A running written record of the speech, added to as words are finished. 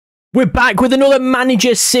We're back with another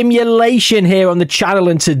manager simulation here on the channel,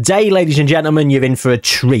 and today, ladies and gentlemen, you're in for a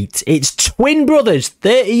treat. It's twin brothers,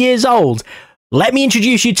 30 years old. Let me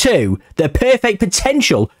introduce you to the perfect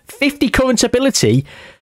potential 50 current ability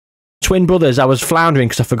twin brothers. I was floundering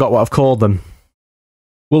because I forgot what I've called them.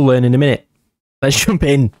 We'll learn in a minute. Let's jump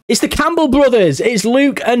in. It's the Campbell brothers. It's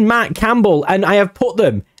Luke and Matt Campbell, and I have put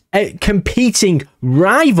them at competing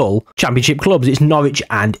rival championship clubs. It's Norwich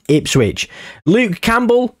and Ipswich. Luke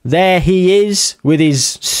Campbell, there he is with his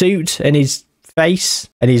suit and his face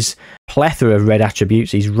and his plethora of red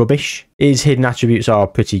attributes. He's rubbish. His hidden attributes are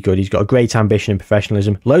pretty good. He's got a great ambition and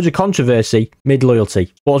professionalism, loads of controversy,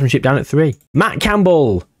 mid-loyalty, sportsmanship down at 3. Matt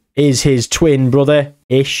Campbell is his twin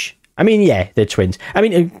brother-ish. I mean, yeah, they're twins. I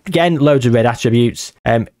mean, again, loads of red attributes.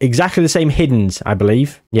 Exactly the same hiddens, I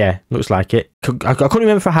believe. Yeah, looks like it. I couldn't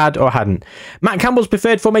remember if I had or hadn't. Matt Campbell's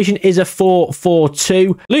preferred formation is a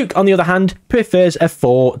 4-4-2. Luke, on the other hand, prefers a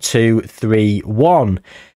 4-2-3-1.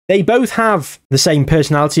 They both have the same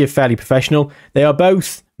personality of fairly professional. They are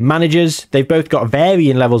both managers. They've both got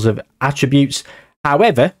varying levels of attributes.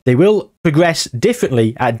 However, they will progress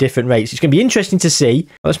differently at different rates. It's going to be interesting to see.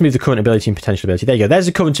 Let's move the current ability and potential ability. There you go. There's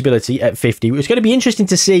the current ability at 50. It's going to be interesting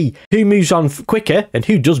to see who moves on quicker and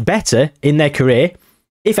who does better in their career.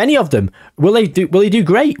 If any of them, will they do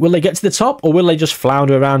great? Will they get to the top, or will they just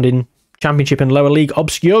flounder around in championship and lower league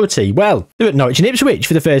obscurity? Well, they're at Norwich and Ipswich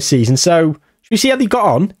for the first season, so should we see how they got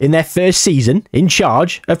on in their first season in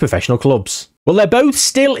charge of professional clubs? Well, they're both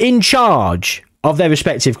still in charge of their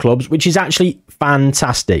respective clubs, which is actually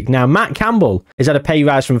fantastic. Now, Matt Campbell has had a pay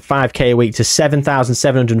rise from 5k a week to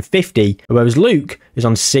 7,750, whereas Luke is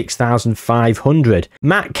on 6,500.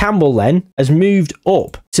 Matt Campbell then has moved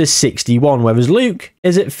up to 61, whereas Luke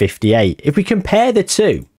is at 58. If we compare the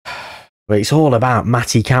two, well, it's all about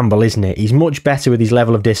Matty Campbell, isn't it? He's much better with his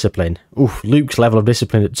level of discipline. Oof, Luke's level of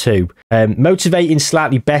discipline at 2. Motivating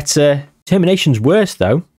slightly better. Determination's worse,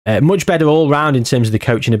 though. Much better all round in terms of the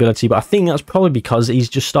coaching ability, but I think that's probably because he's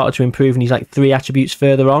just started to improve and he's like 3 attributes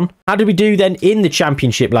further on. How did we do then in the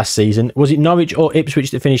championship last season? Was it Norwich or Ipswich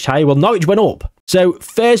that finished higher? Well, Norwich went up. So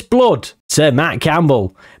first blood to Matt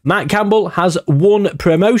Campbell. Matt Campbell has won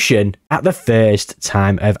promotion at the first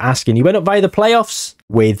time of asking. He went up via the playoffs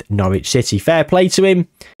with Norwich City. Fair play to him.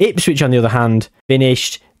 Ipswich, on the other hand,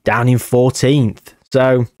 finished down in 14th.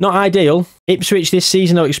 So not ideal. Ipswich this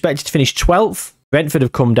season are expected to finish 12th. Brentford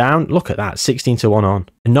have come down. Look at that, 16-1 on.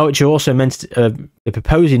 And Norwich are also meant to, they're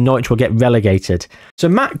proposing Norwich will get relegated. So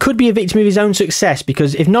Matt could be a victim of his own success,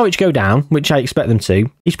 because if Norwich go down, which I expect them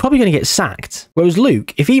to, he's probably going to get sacked. Whereas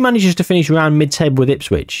Luke, if he manages to finish around mid-table with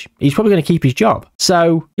Ipswich, he's probably going to keep his job.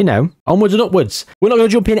 So, you know, onwards and upwards. We're not going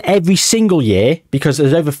to jump in every single year, because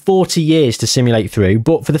there's over 40 years to simulate through.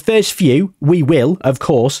 But for the first few, we will, of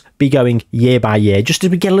course, be going year by year, just as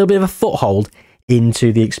we get a little bit of a foothold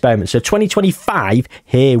into the experiment. So 2025,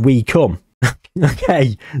 here we come.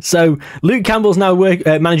 Okay, so Luke Campbell's now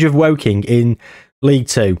manager of Woking in League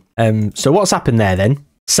 2. So what's happened there then?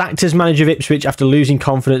 Sacked as manager of Ipswich after losing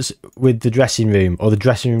confidence with the dressing room, or the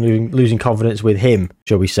dressing room losing confidence with him,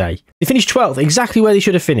 shall we say. They finished 12th, exactly where they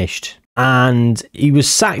should have finished. And he was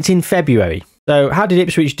sacked in February. So how did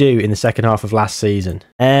Ipswich do in the second half of last season?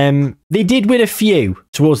 They did win a few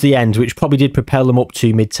towards the end, which probably did propel them up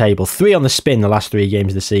to mid-table. 3 on the spin the last 3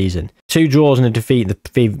 games of the season. 2 draws and a defeat the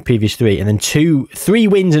previous 3. And then 3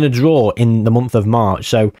 wins and a draw in the month of March.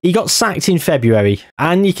 So he got sacked in February.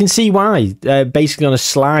 And you can see why. Basically on a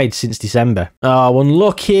slide since December. Oh,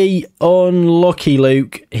 unlucky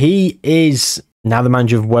Luke. He is now the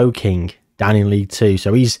manager of Woking down in League 2.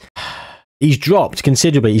 So he's dropped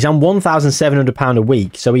considerably. He's on £1,700 a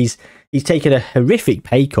week, so he's taken a horrific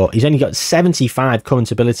pay cut. He's only got 75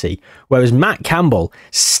 current ability, whereas Matt Campbell,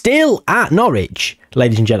 still at Norwich,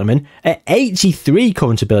 ladies and gentlemen, at 83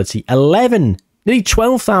 current ability, nearly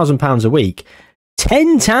 £12,000 a week,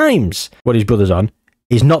 10 times what his brother's on,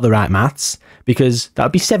 is not the right maths, because that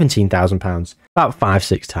would be £17,000, about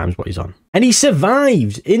 5-6 times what he's on. And he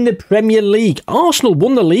survived in the Premier League. Arsenal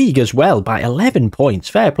won the league as well by 11 points.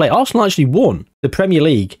 Fair play. Arsenal actually won the Premier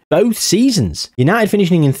League both seasons. United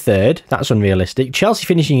finishing in 3rd. That's unrealistic. Chelsea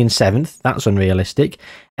finishing in 7th. That's unrealistic.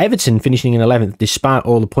 Everton finishing in 11th despite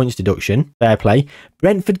all the points deduction. Fair play.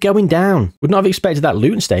 Brentford going down. Would not have expected that.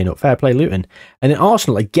 Luton staying up. Fair play, Luton. And then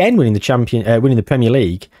Arsenal again winning the Premier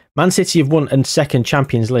League. Man City have won a 2nd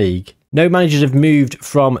Champions League. No managers have moved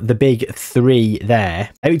from the big 3 there.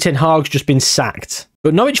 Erik ten Hag's just been sacked.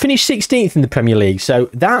 But Norwich finished 16th in the Premier League, so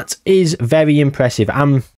that is very impressive.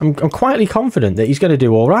 I'm quietly confident that he's going to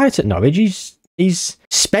do all right at Norwich. He's He's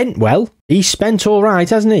spent well. He's spent all right,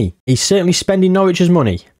 hasn't he? He's certainly spending Norwich's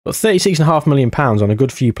money. But £36.5 million on a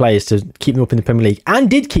good few players to keep them up in the Premier League, and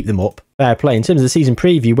did keep them up. Fair play. In terms of the season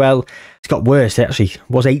preview, well, it's got worse. It actually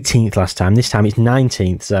was 18th last time. This time it's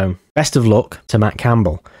 19th. So best of luck to Matt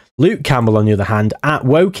Campbell. Luke Campbell, on the other hand, at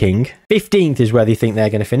Woking, 15th is where they think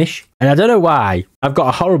they're going to finish. And I don't know why. I've got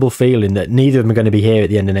a horrible feeling that neither of them are going to be here at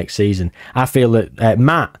the end of next season. I feel that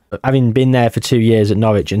Matt, having been there for 2 years at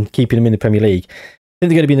Norwich and keeping them in the Premier League, I think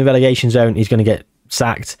they're going to be in the relegation zone. He's going to get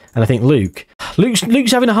sacked. And I think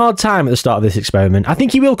Luke's having a hard time at the start of this experiment. I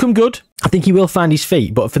think he will come good. I think he will find his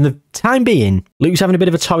feet. But for the time being, Luke's having a bit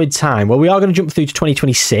of a torrid time. Well, we are going to jump through to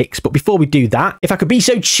 2026. But before we do that, if I could be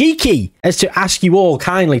so cheeky as to ask you all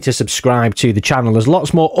kindly to subscribe to the channel. There's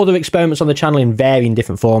lots more other experiments on the channel in varying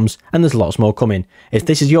different forms. And there's lots more coming. If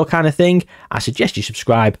this is your kind of thing, I suggest you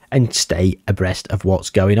subscribe and stay abreast of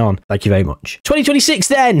what's going on. Thank you very much. 2026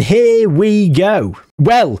 then. Here we go.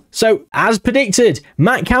 Well, so as predicted,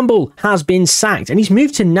 Matt Campbell has been sacked and he's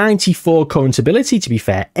moved to 94 current ability, to be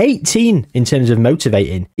fair, 18 in terms of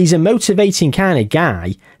motivating. He's a motivating kind of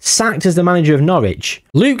guy, sacked as the manager of Norwich.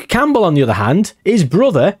 Luke Campbell, on the other hand, his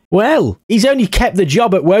brother, well, he's only kept the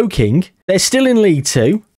job at Woking. They're still in League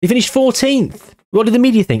 2. He finished 14th. What did the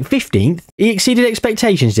media think? 15th? He exceeded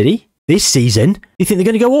expectations, did he? This season, you think they're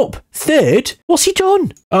going to go up? Third? What's he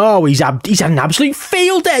done? Oh, he's had an absolute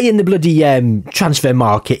field day in the bloody transfer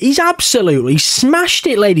market. He's absolutely smashed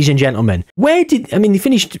it, ladies and gentlemen. They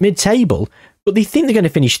finished mid-table, but they think they're going to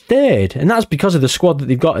finish third, and that's because of the squad that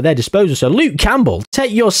they've got at their disposal. So Luke Campbell,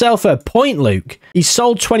 take yourself a point, Luke. He's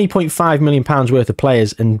sold £20.5 million worth of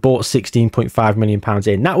players and bought £16.5 million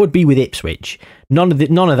in. That would be with Ipswich. None of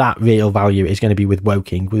that real value is going to be with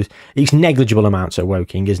Woking. It's negligible amounts at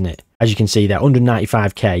Woking, isn't it? As you can see there,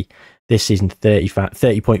 195k this season,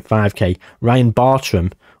 30.5k. Ryan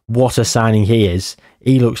Bartram, what a signing he is.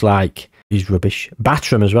 He looks like he's rubbish.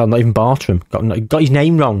 Bartram as well, not even Bartram. Got his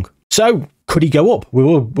name wrong. So, could he go up? We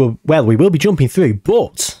will be jumping through,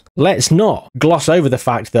 but let's not gloss over the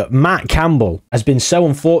fact that Matt Campbell has been so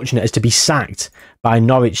unfortunate as to be sacked by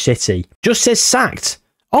Norwich City. Just says sacked.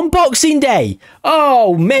 On Boxing Day.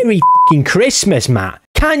 Oh, Merry f***ing Christmas, Matt.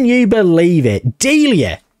 Can you believe it?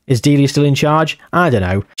 Delia. Is Delia still in charge? I don't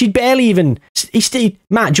know. She'd barely even...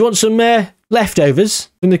 Matt, do you want some leftovers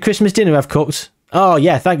from the Christmas dinner I've cooked? Oh,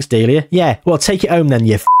 yeah, thanks, Delia. Yeah, well, take it home then,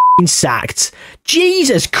 you f***ing sacked.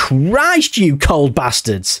 Jesus Christ, you cold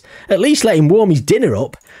bastards. At least let him warm his dinner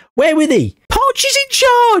up. Where were they? Poch is in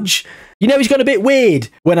charge. You know, he's got a bit weird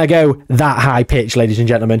when I go that high pitch, ladies and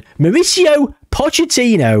gentlemen. Mauricio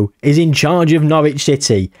Pochettino is in charge of Norwich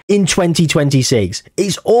City in 2026.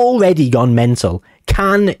 It's already gone mental.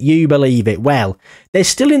 Can you believe it? Well, they're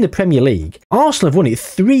still in the Premier League. Arsenal have won it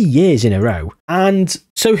 3 years in a row. And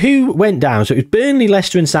so who went down? So it was Burnley,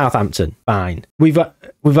 Leicester and Southampton. Fine. We've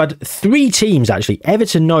had 3 teams, actually,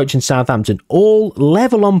 Everton, Norwich and Southampton, all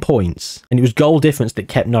level on points. And it was goal difference that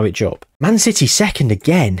kept Norwich up. Man City second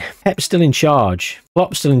again. Pep's still in charge.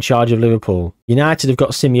 Klopp's still in charge of Liverpool. United have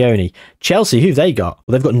got Simeone. Chelsea, who've they got?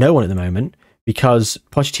 Well, they've got no one at the moment because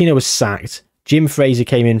Pochettino was sacked. Jim Fraser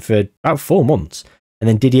came in for about 4 months. And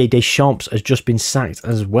then Didier Deschamps has just been sacked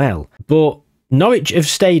as well. But Norwich have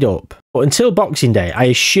stayed up. But until Boxing Day, I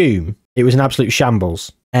assume it was an absolute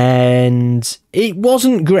shambles. And it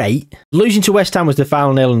wasn't great. Losing to West Ham was the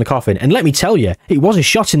final nail in the coffin. And let me tell you, it was a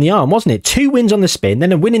shot in the arm, wasn't it? 2 wins on the spin,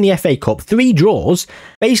 then a win in the FA Cup, 3 draws,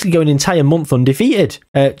 basically going an entire month undefeated.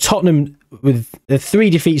 Tottenham with 3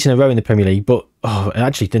 defeats in a row in the Premier League, but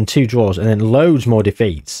actually then 2 draws and then loads more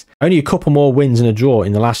defeats. Only a couple more wins and a draw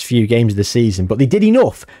in the last few games of the season, but they did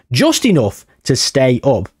enough, just enough to stay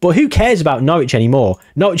up. But who cares about Norwich anymore?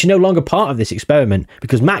 Norwich are no longer part of this experiment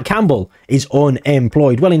because Matt Campbell is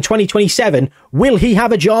unemployed. Well, in 2027, will he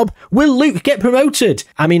have a job? Will Luke get promoted?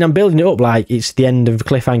 I mean, I'm building it up like it's the end of the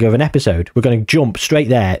cliffhanger of an episode. We're going to jump straight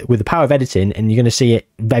there with the power of editing and you're going to see it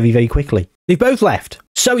very, very quickly. They've both left.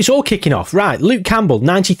 So it's all kicking off. Right, Luke Campbell,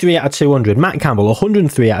 93 out of 200. Matt Campbell,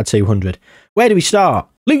 103 out of 200. Where do we start?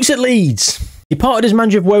 Luke's at Leeds. Departed as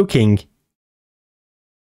manager of Woking.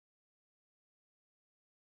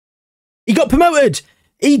 He got promoted.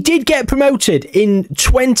 He did get promoted in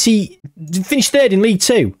finished 3rd in League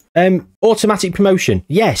 2. Automatic promotion.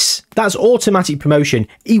 Yes, that's automatic promotion.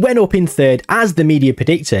 He went up in 3rd as the media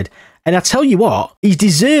predicted. And I tell you what, he's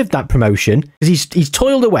deserved that promotion because he's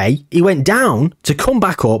toiled away. He went down to come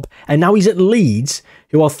back up and now he's at Leeds,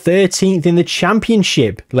 who are 13th in the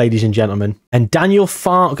championship, ladies and gentlemen. And Daniel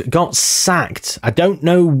Farke got sacked. I don't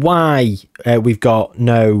know why we've got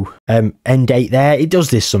no end date there. It does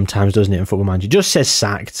this sometimes, doesn't it, in Football Manager? It just says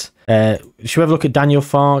sacked. Should we have a look at Daniel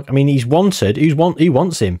Farke? I mean, he's wanted. Who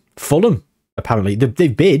wants him? Fulham, apparently.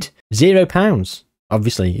 They've bid £0.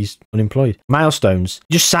 Obviously, he's unemployed. Milestones.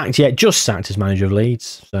 Just sacked as manager of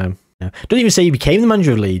Leeds. So, no. Don't even say he became the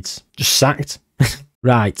manager of Leeds. Just sacked.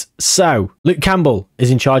 Right, so Luke Campbell is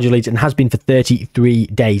in charge of Leeds and has been for 33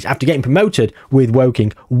 days after getting promoted with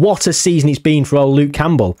Woking. What a season it's been for old Luke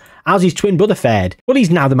Campbell. How's his twin brother fared? Well, he's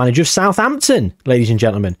now the manager of Southampton, ladies and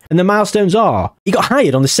gentlemen. And the milestones are, he got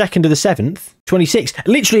hired on the 2nd of the 7th, 26,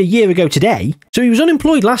 literally a year ago today. So he was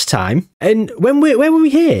unemployed last time. And where were we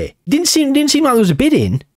here? Didn't seem like there was a bid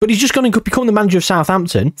in, but he's just going to become the manager of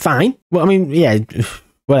Southampton. Fine. Well, I mean, yeah,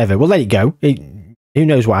 whatever. We'll let it go. Who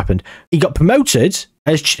knows what happened? He got promoted.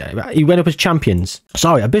 He went up as champions.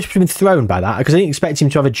 Sorry, I've just been thrown by that because I didn't expect him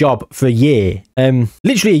to have a job for a year.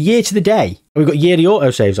 Literally a year to the day. We've got yearly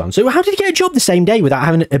autosaves on. So how did he get a job the same day without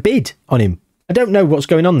having a bid on him? I don't know what's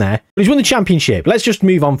going on there. But he's won the championship. Let's just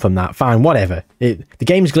move on from that. Fine, whatever. The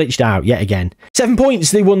game's glitched out yet again. 7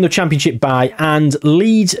 points they won the championship by, and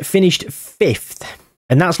Leeds finished 5th.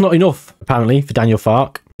 And that's not enough, apparently, for Daniel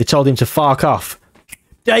Farke. They told him to fark off.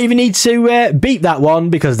 Don't even need to beep that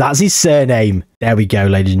one because that's his surname. There we go,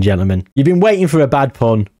 ladies and gentlemen. You've been waiting for a bad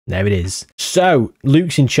pun. There it is. So,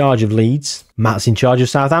 Luke's in charge of Leeds. Matt's in charge of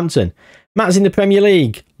Southampton. Matt's in the Premier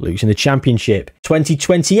League. Luke's in the Championship.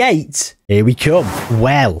 2028. Here we come.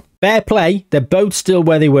 Well, fair play. They're both still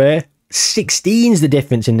where they were. 16's the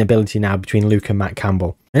difference in ability now between Luke and Matt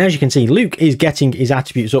Campbell. And as you can see, Luke is getting his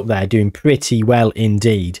attributes up there, doing pretty well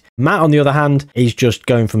indeed. Matt, on the other hand, is just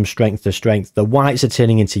going from strength to strength. The whites are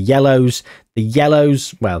turning into yellows. The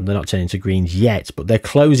yellows, well, they're not turning into greens yet, but they're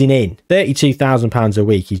closing in. £32,000 a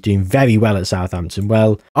week. He's doing very well at Southampton.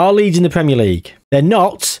 Well, our Leeds in the Premier League, they're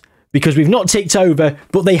not, because we've not ticked over,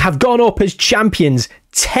 but they have gone up as champions.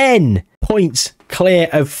 10 points clear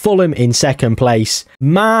of Fulham in second place.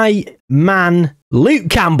 My man, Luke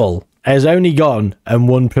Campbell, has only gone and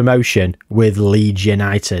won promotion with Leeds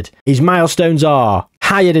United. His milestones are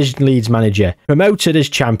hired as Leeds manager, promoted as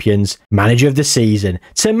champions, manager of the season,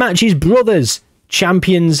 to match his brothers,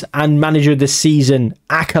 champions and manager of the season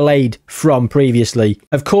accolade from previously.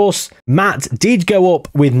 Of course, Matt did go up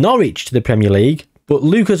with Norwich to the Premier League, but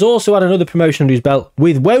Luke has also had another promotion under his belt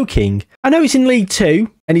with Woking. I know it's in League 2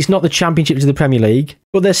 and it's not the Championship to the Premier League,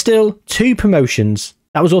 but there's still 2 promotions.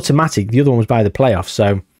 That was automatic. The other one was by the playoffs.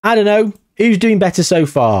 So I don't know who's doing better so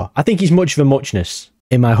far. I think he's much of a muchness,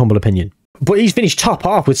 in my humble opinion. But he's finished top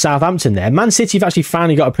half with Southampton there. Man City have actually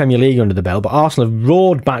finally got a Premier League under the belt, but Arsenal have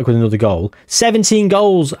roared back with another goal. 17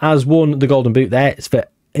 goals has won the Golden Boot there. It's for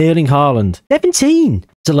Erling Haaland. 17.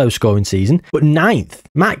 It's a low scoring season, but 9th.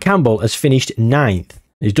 Matt Campbell has finished 9th.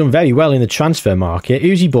 He's done very well in the transfer market.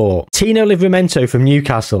 Who's he bought? Tino Livramento from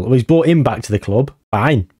Newcastle. Well, he's brought him back to the club.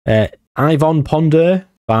 Fine. Ivan Ponder.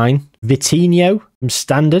 Fine. Vitinho from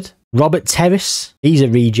Standard. Robert Terrace. He's a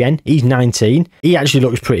regen. He's 19. He actually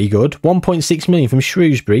looks pretty good. 1.6 million from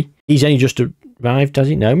Shrewsbury. He's only just arrived, does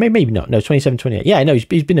he? No, maybe not. No, 27, 28. Yeah, no, he's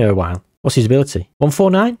been there a while. What's his ability?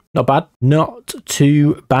 149? Not bad. Not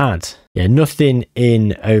too bad. Yeah, nothing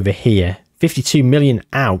in over here. 52 million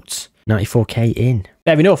out. 94k in.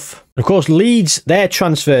 Fair enough. Of course, Leeds, their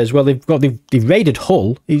transfers, well, they've raided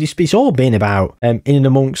Hull. It's all been about in and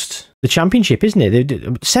amongst the Championship, isn't it? They did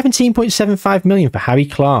 17.75 million for Harry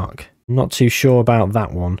Clark. I'm not too sure about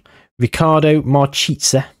that one. Ricardo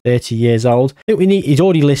Marchizza, 30 years old. I think he's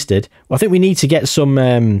already listed. Well, I think we need to get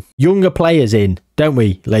some younger players in, don't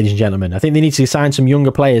we, ladies and gentlemen? I think they need to sign some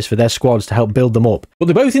younger players for their squads to help build them up. But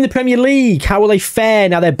they're both in the Premier League. How will they fare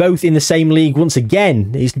now they're both in the same league once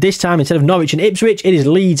again? It's this time, instead of Norwich and Ipswich, it is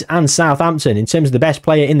Leeds and Southampton. In terms of the best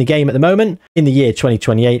player in the game at the moment, in the year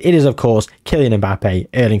 2028, it is, of course, Kylian Mbappe,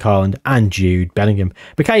 Erling Haaland, and Jude Bellingham.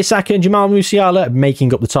 Bukayo Saka and Jamal Musiala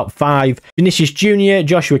making up the top 5. Vinicius Jr.,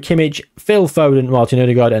 Joshua Kimmich, Phil Foden, Martin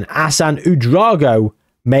Odegaard, and Hassan Ouedraogo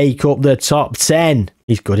make up the top 10.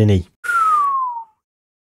 He's good, isn't he?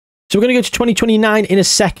 So we're going to go to 2029 in a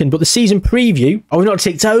second, but the season preview, we've not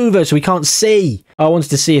ticked over, so we can't see. I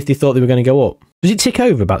wanted to see if they thought they were going to go up. Does it tick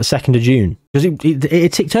over about the 2nd of June? Because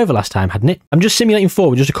it ticked over last time, hadn't it? I'm just simulating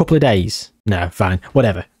forward just a couple of days. No, fine.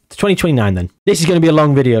 Whatever. It's 2029 then. This is going to be a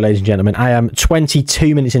long video, ladies and gentlemen. I am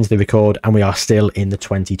 22 minutes into the record, and we are still in the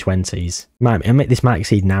 2020s. This might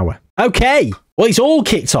exceed an hour. Okay. Well, it's all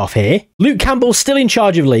kicked off here. Luke Campbell's still in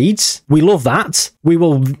charge of Leeds. We love that.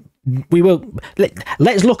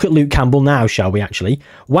 Let's look at Luke Campbell now, shall we, actually?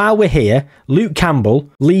 While we're here, Luke Campbell,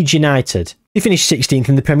 Leeds United. He finished 16th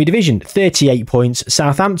in the Premier Division, 38 points.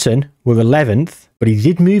 Southampton were 11th, but he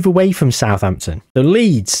did move away from Southampton. So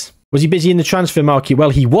Leeds, was he busy in the transfer market? Well,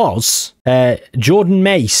 he was. Jordan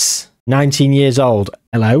Mace, 19 years old.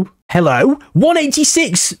 Hello?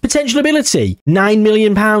 186 potential ability. £9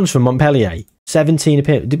 million from Montpellier. 17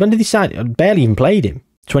 appearances. When did he sign? I barely even played him.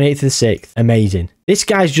 28th of the 6th. Amazing. This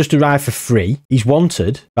guy's just arrived for free. He's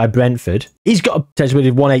wanted by Brentford. He's got a potential ability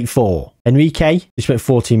of 184. Enrique, we spent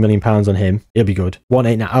 £14 million on him. He'll be good.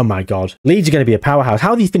 189. Oh my God. Leeds are going to be a powerhouse.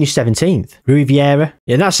 How did he finish 17th? Rui Vieira.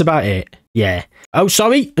 Yeah, that's about it. Yeah. Oh,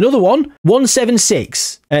 sorry. Another one.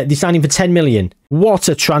 176. They're signing for 10 million. What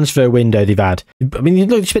a transfer window they've had. I mean,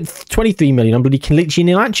 look, they spent 23 million on bloody Kelechi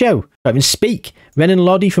Iheanacho. I even speak. Renan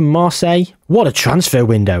Lodi from Marseille. What a transfer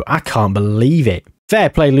window. I can't believe it. Fair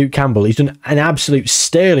play, Luke Campbell. He's done an absolute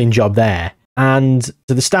sterling job there. And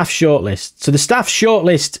to the staff shortlist. So the staff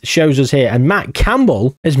shortlist shows us here, and Matt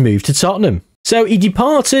Campbell has moved to Tottenham. So he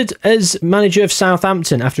departed as manager of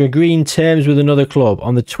Southampton after agreeing terms with another club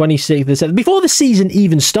on the 26th of the 7th. Before the season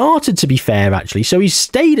even started, to be fair, actually. So he's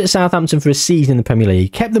stayed at Southampton for a season in the Premier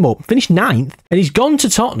League, kept them up, finished 9th, and he's gone to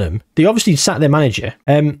Tottenham. They obviously sacked their manager.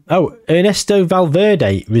 Ernesto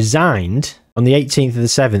Valverde resigned on the 18th of the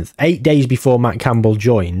 7th, 8 days before Matt Campbell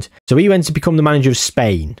joined. So he went to become the manager of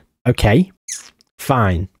Spain. Okay,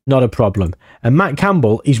 fine, not a problem. And Matt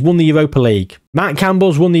Campbell, he's won the Europa League. Matt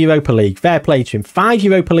Campbell's won the Europa League. Fair play to him. 5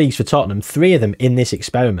 Europa Leagues for Tottenham, 3 of them in this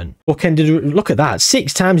experiment. Look at that.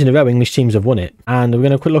 6 times in a row English teams have won it. And we're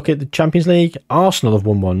going to quick look at the Champions League. Arsenal have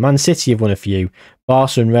won one. Man City have won a few.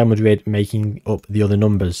 Barca and Real Madrid making up the other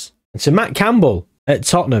numbers. And so Matt Campbell at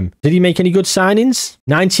Tottenham, did he make any good signings?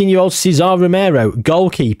 19-year-old Cesar Romero,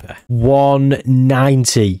 goalkeeper.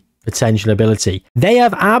 190 potential ability. They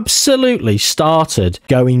have absolutely started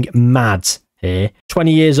going mad here.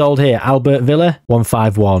 20 years old here, Albert Villa,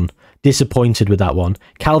 151. Disappointed with that one.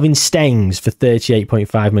 Calvin Stengs for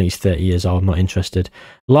 38.5 million. He's 30 years old, not interested.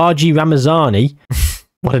 Largi Ramazani,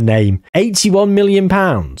 what a name. 81 million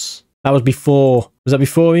pounds. That was before. Was that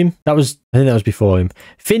before him? I think that was before him.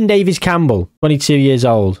 Finn Davies Campbell, 22 years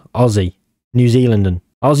old, Aussie, New Zealandan.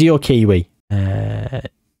 Aussie or Kiwi?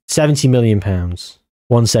 70 million pounds.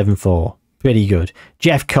 174. Pretty good.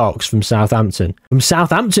 Jeff Cox from Southampton.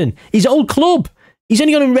 His old club. He's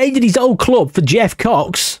only gone and raided his old club for Jeff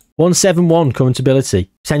Cox. 171 current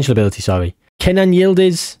ability. Potential ability, sorry. Kenan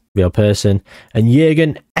Yildiz, real person. And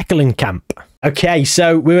Jurgen Eckelenkamp. Okay,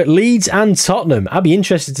 so we're at Leeds and Tottenham. I'd be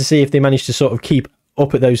interested to see if they manage to sort of keep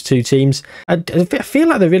up at those two teams. I feel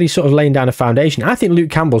like they're really sort of laying down a foundation. I think Luke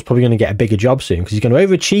Campbell's probably going to get a bigger job soon because he's going to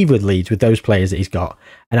overachieve with Leeds with those players that he's got.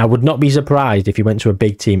 And I would not be surprised if he went to a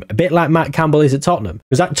big team, a bit like Matt Campbell is at Tottenham.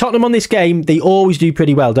 Because at Tottenham on this game, they always do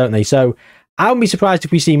pretty well, don't they? So I wouldn't be surprised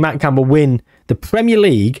if we see Matt Campbell win the Premier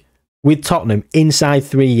League with Tottenham inside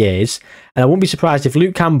 3 years. And I wouldn't be surprised if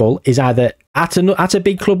Luke Campbell is either at a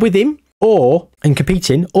big club with him and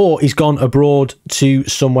competing, or he's gone abroad to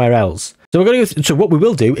somewhere else. So we're going to go. So what we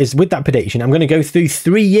will do is, with that prediction, I'm going to go through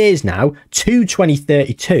 3 years now to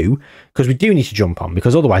 2032, because we do need to jump on,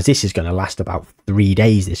 because otherwise this is going to last about 3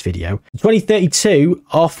 days, this video. 2032,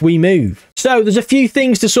 off we move. So there's a few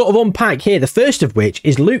things to sort of unpack here. The first of which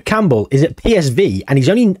is Luke Campbell is at PSV, and he's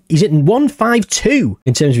at 152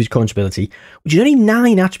 in terms of his current ability, which is only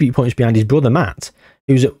 9 attribute points behind his brother Matt,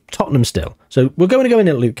 who's at Tottenham still. So we're going to go in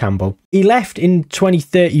at Luke Campbell. He left in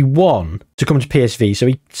 2031 to come to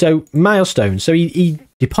PSV. So milestone. So he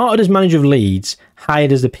departed as manager of Leeds,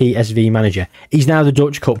 hired as the PSV manager. He's now the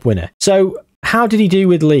Dutch Cup winner. So how did he do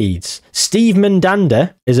with Leeds? Steve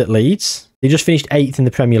Mandanda is at Leeds. They just finished 8th in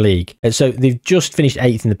the Premier League. So they've just finished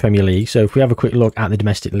 8th in the Premier League. So if we have a quick look at the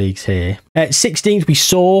domestic leagues here. 16th we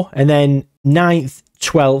saw, and then 9th,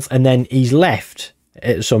 12th, and then he's left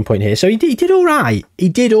at some point here. So he did all right. He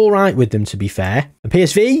did all right with them, to be fair. And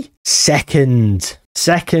PSV, second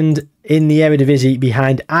in the Eredivisie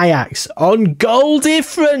behind Ajax on goal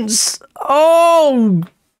difference. Oh,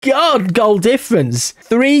 God, goal difference.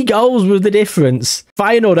 3 goals was the difference.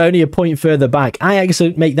 Feyenoord only a point further back. Ajax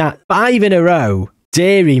make that 5 in a row.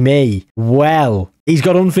 Deary me. Well, he's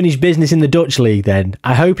got unfinished business in the Dutch league then.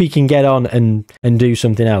 I hope he can get on and do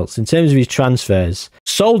something else. In terms of his transfers,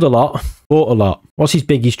 sold a lot, bought a lot. What's his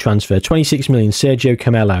biggest transfer? 26 million, Sergio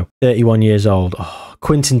Camelo, 31 years old. Oh,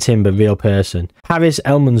 Quinton Timber, real person. Paris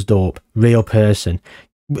Elmansdorp, real person.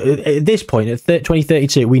 at this point, at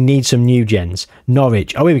 2032, we need some new gens.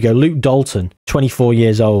 Norwich. Oh, here we go. Luke Dalton, 24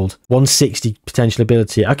 years old, 160 potential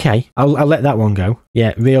ability. Okay, I'll let that one go.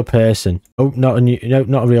 Yeah, real person. Oh, not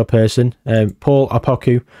a real person. Paul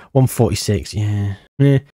Opoku, 146. Yeah.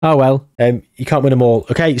 Oh well, you can't win them all.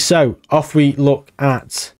 Okay, so off we look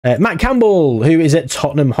at Matt Campbell, who is at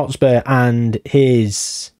Tottenham Hotspur, and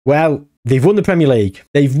they've won the Premier League.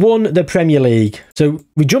 They've won the Premier League. So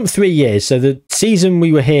we jumped 3 years. So the season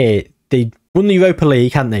we were here, they won the Europa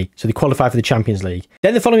League, hadn't they? So they qualified for the Champions League.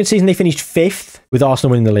 Then the following season, they finished 5th with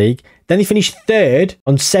Arsenal winning the league. Then they finished 3rd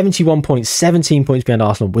on 71 points, 17 points behind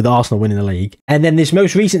Arsenal, with Arsenal winning the league. And then this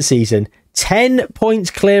most recent season, 10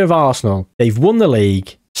 points clear of Arsenal. They've won the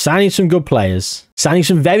league, signing some good players, signing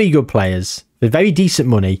some very good players for very decent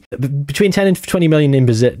money, between 10 and 20 million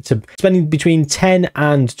in spending between 10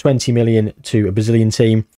 and 20 million to a Brazilian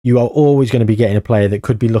team. You are always going to be getting a player that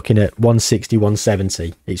could be looking at 160,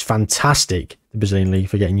 170. It's fantastic, the Brazilian league,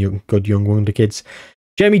 for getting good young wonder kids.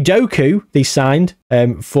 Jeremy Doku, they signed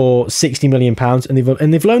for £60 million,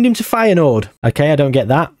 and they've loaned him to Feyenoord. Okay, I don't get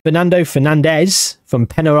that. Fernando Fernandez from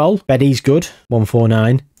Penarol, bet he's good,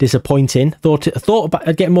 149. Disappointing. Thought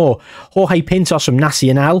I'd get more. Jorge Pintos from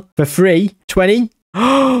Nacional for free, 20.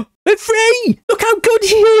 Oh, for free! Look how good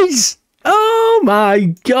he is! Oh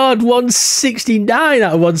my God, 169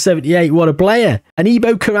 out of 178. What a player. And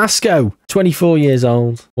Ibo Carrasco, 24 years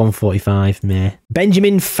old, 145. Meh.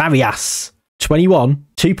 Benjamin Farias, 21,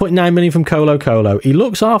 2.9 million from Colo Colo. He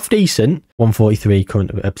looks half decent. 143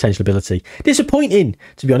 current potential ability. Disappointing,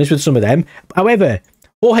 to be honest, with some of them. However,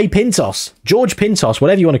 Jorge Pintos, George Pintos,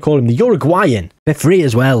 whatever you want to call him, the Uruguayan, they're free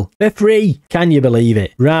as well. They're free. Can you believe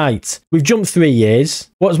it? Right. We've jumped 3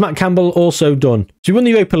 years. What has Matt Campbell also done? So he won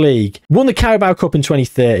the Europa League, won the Carabao Cup in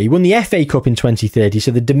 2030, won the FA Cup in 2030,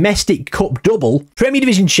 so the domestic cup double, Premier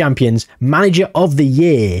Division champions, manager of the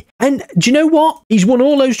year. And do you know what? He's won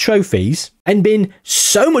all those trophies and been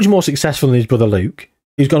so much more successful than his brother Luke,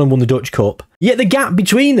 who's gone and won the Dutch Cup. Yet the gap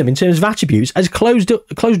between them in terms of attributes has closed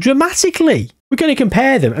dramatically. We're going to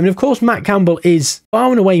compare them. I mean, of course, Matt Campbell is far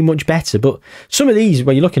and away much better, but some of these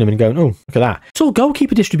where you're looking at them and going, oh, look at that. It's all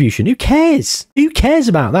goalkeeper distribution. Who cares? Who cares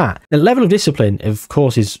about that? The level of discipline, of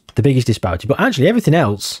course, is the biggest disparity, but actually everything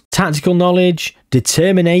else, tactical knowledge,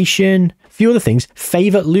 determination, a few other things,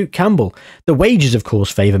 favour Luke Campbell. The wages, of course,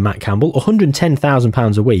 favour Matt Campbell,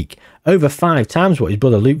 £110,000 a week, over 5 times what his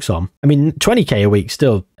brother Luke's on. I mean, 20k a week,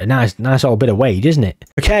 still a nice old bit of wage, isn't it?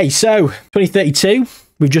 Okay, so 2032,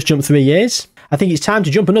 we've just jumped 3 years. I think it's time to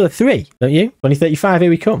jump another 3, don't you? 2035, here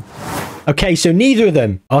we come. Okay, so neither of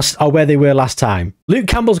them are where they were last time. Luke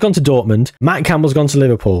Campbell's gone to Dortmund. Matt Campbell's gone to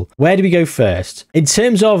Liverpool. Where do we go first? In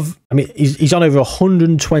terms of, I mean, he's on over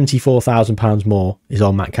 £124,000 more, is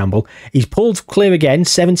on Matt Campbell. He's pulled clear again,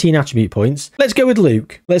 17 attribute points. Let's go with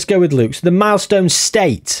Luke. So the milestone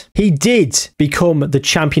state. He did become the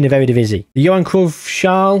champion of Eredivisie. The Johan Cruyff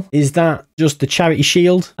Schal, is that just the charity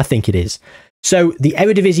shield? I think it is. So the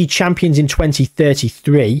Eredivisie champions in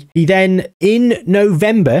 2033. He then, in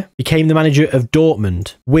November, became the manager of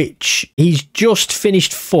Dortmund, which he's just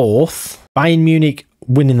finished 4th. Bayern Munich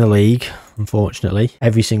winning the league, unfortunately,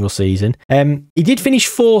 every single season. He did finish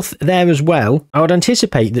 4th there as well. I would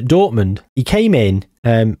anticipate that Dortmund, he came in,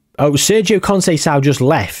 Sergio Conceição just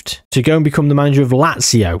left to go and become the manager of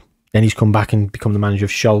Lazio. Then he's come back and become the manager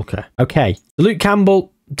of Schalke. Okay, Luke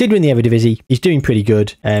Campbell did win the Eredivisie. He's doing pretty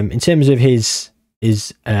good. In terms of his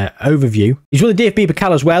overview, he's won the DFB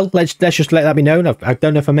Pokal as well. Let's just let that be known. I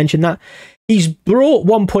don't know if I mentioned that. He's brought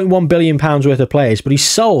 £1.1 billion worth of players, but he's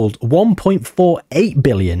sold £1.48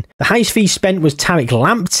 billion. The highest fee spent was Tariq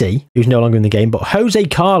Lamptey, who's no longer in the game, but Jose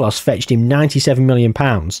Carlos fetched him £97 million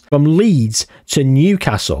from Leeds to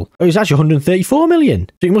Newcastle. It was actually £134 million.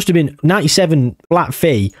 So it must have been 97 flat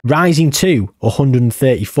fee, rising to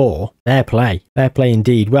 134. Fair play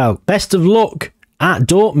indeed. Well, best of luck at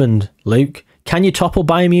Dortmund, Luke. Can you topple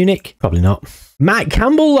Bayern Munich? Probably not. Matt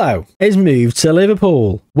Campbell, though, has moved to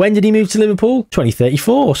Liverpool. When did he move to Liverpool?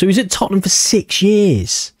 2034. So he was at Tottenham for 6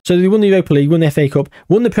 years. So they won the Europa League, won the FA Cup,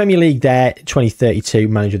 won the Premier League there, 2032,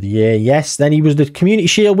 Manager of the Year. Yes, then he was the Community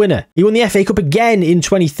Shield winner. He won the FA Cup again in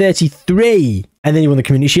 2033. And then he won the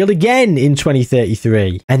Community Shield again in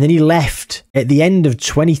 2033. And then he left at the end of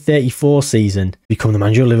 2034 season, become the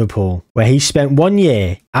manager of Liverpool, where he spent 1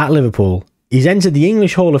 year at Liverpool. He's entered the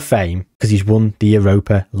English Hall of Fame because he's won the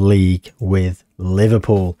Europa League with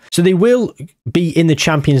Liverpool. So they will be in the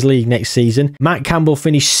Champions League next season. Matt Campbell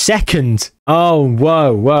finished 2nd. Oh,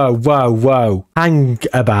 whoa. Hang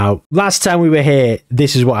about. Last time we were here,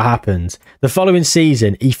 this is what happened. The following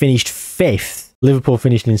season, he finished 5th. Liverpool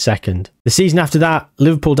finished in second. The season after that,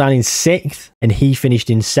 Liverpool down in 6th, and he finished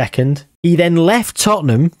in second. He then left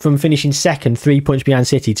Tottenham from finishing second, 3 points behind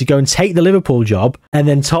City, to go and take the Liverpool job. And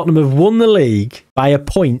then Tottenham have won the league by a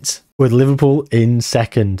point with Liverpool in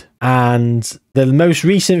second. And the most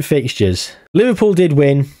recent fixtures, Liverpool did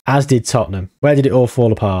win, as did Tottenham. Where did it all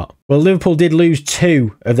fall apart? Well, Liverpool did lose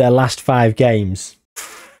 2 of their last 5 games.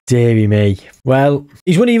 Deary me. Well,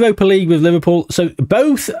 he's won the Europa League with Liverpool. So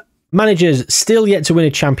both managers still yet to win a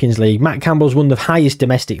Champions League. Matt Campbell's won the highest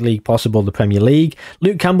domestic league possible, the Premier League.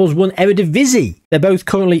 Luke Campbell's won Eredivisie. They're both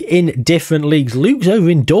currently in different leagues. Luke's over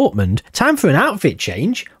in Dortmund. Time for an outfit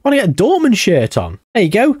change. Want to get a Dortmund shirt on? There you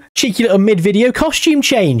go. Cheeky little mid-video costume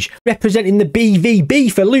change. Representing the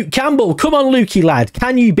BVB for Luke Campbell. Come on, Lukey lad.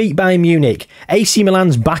 Can you beat Bayern Munich? AC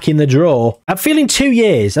Milan's back in the draw. I'm feeling 2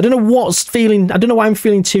 years. I don't know why I'm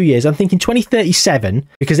feeling 2 years. I'm thinking 2037,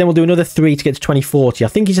 because then we'll do another 3 to get to 2040. I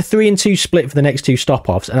think it's a 3 and 2 split for the next 2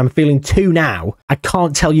 stop-offs, and I'm feeling 2 now. I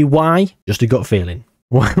can't tell you why. Just a gut feeling.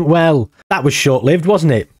 Well, that was short-lived,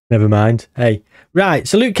 wasn't it? Never mind. Hey. Right,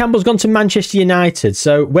 so Luke Campbell's gone to Manchester United.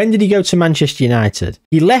 So when did he go to Manchester United?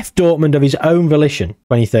 He left Dortmund of his own volition,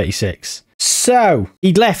 2036. So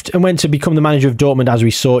he left and went to become the manager of Dortmund, as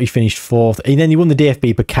we saw. He finished 4th. And then he won the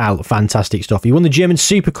DFB Pokal. Fantastic stuff. He won the German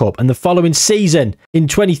Super Cup. And the following season, in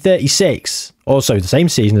 2036, also the same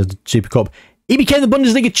season as the Super Cup, he became the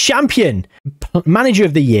Bundesliga champion, manager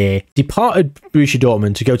of the year, departed Borussia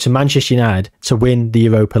Dortmund to go to Manchester United to win the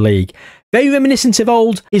Europa League. Very reminiscent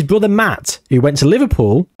of his brother Matt, who went to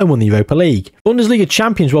Liverpool and won the Europa League. Bundesliga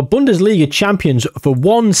champions, well, Bundesliga champions for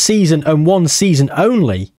 1 season and 1 season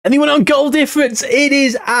only. And he went on goal difference. It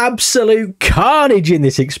is absolute carnage in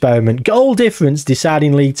this experiment. Goal difference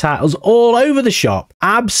deciding league titles all over the shop.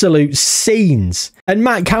 Absolute scenes. And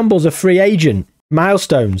Matt Campbell's a free agent.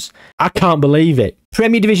 Milestones. I can't believe it.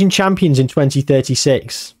 Premier Division champions in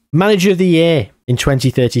 2036. Manager of the Year in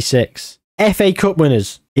 2036. FA Cup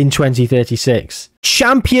winners in 2036.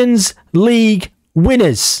 Champions League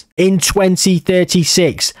winners in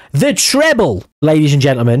 2036. The treble, ladies and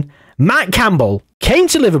gentlemen. Matt Campbell came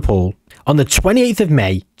to Liverpool on the 28th of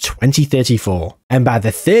May, 2034. And by the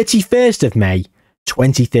 31st of May,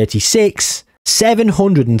 2036...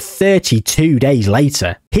 732 days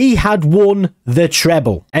later, he had won the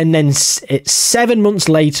treble. And then 7 months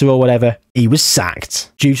later or whatever, he was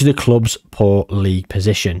sacked due to the club's poor league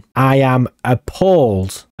position. I am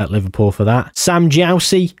appalled at Liverpool for that. Sam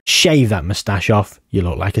Jousey, shave that moustache off. You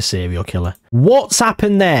look like a serial killer. What's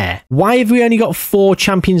happened there? Why have we only got 4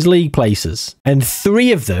 Champions League places? And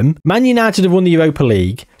 3 of them, Man United have won the Europa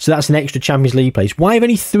League, so that's an extra Champions League place. Why have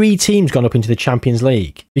only 3 teams gone up into the Champions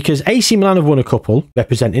League? Because AC Milan have won a couple,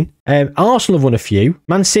 representing. Arsenal have won a few.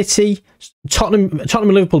 Man City, Tottenham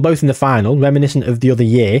and Liverpool both in the final, reminiscent of the other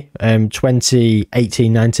year,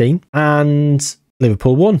 2018-19. And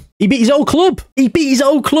Liverpool won. He beat his old club. He beat his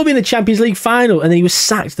old club in the Champions League final, and then he was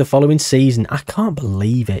sacked the following season. I can't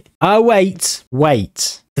believe it. Oh, wait.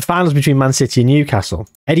 The finals between Man City and Newcastle.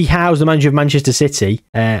 Eddie Howe's the manager of Manchester City,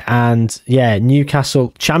 and yeah,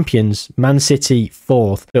 Newcastle champions, Man City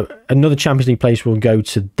 4th. So another Champions League place will go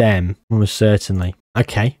to them, almost certainly.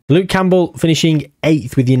 Okay. Luke Campbell finishing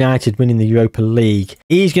 8th with United, winning the Europa League.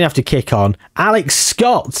 He's going to have to kick on. Alex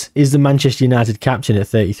Scott is the Manchester United captain at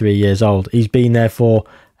 33 years old. He's been there for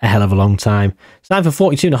a hell of a long time. Signed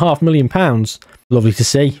for £42.5 million. Lovely to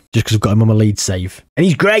see, just because I've got him on my lead save. And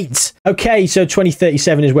he's great. Okay, so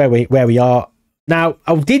 2037 is where we are. Now,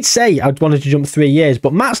 I did say I wanted to jump 3 years,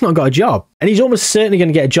 but Matt's not got a job. And he's almost certainly going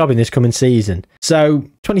to get a job in this coming season. So,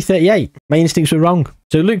 2038. My instincts were wrong.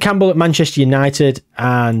 So, Luke Campbell at Manchester United.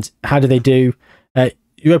 And how do they do?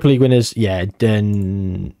 Europa League winners, yeah,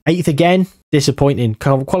 done 8th again. Disappointing.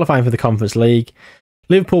 Qualifying for the Conference League.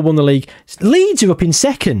 Liverpool won the league. Leeds are up in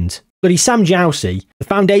 2nd. Bloody Sam Jousey, the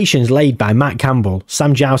foundations laid by Matt Campbell.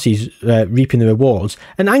 Sam Jousey's reaping the rewards.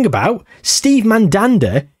 And hang about, Steve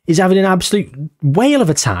Mandanda is having an absolute whale of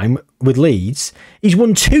a time with Leeds. He's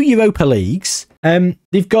won 2 Europa Leagues.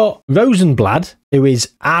 They've got Rosenblad, who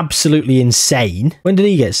is absolutely insane. When did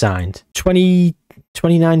he get signed?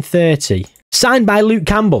 29-30. Signed by Luke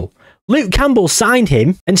Campbell. Luke Campbell signed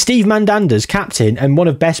him, and Steve Mandanda's captain and one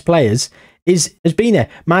of best players has been there.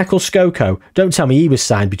 Michael Skoko. Don't tell me he was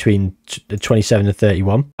signed between 27 and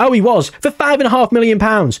 31. Oh, he was. For £5.5 million.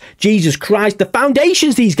 Jesus Christ. The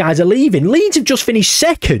foundations these guys are leaving. Leeds have just finished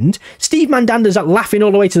 2nd. Steve Mandanda's laughing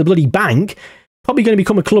all the way to the bloody bank. Probably going to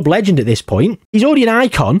become a club legend at this point. He's already an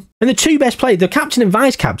icon. And the 2 best players, the captain and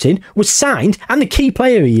vice-captain, was signed, and the key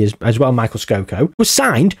player he is as well, Michael Skoko, was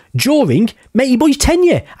signed during Matey Boy's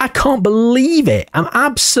tenure. I can't believe it. I'm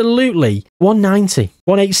absolutely 190,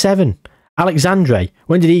 187. Alexandre,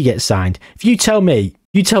 when did he get signed? If you tell me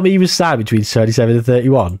he was signed between 37 and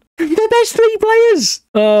 31. The best 3 players.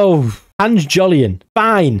 Oh, Ange Jolyon.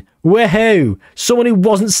 Fine. Woohoo. Someone who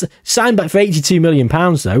wasn't signed back for £82 million,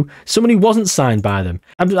 though. Someone who wasn't signed by them.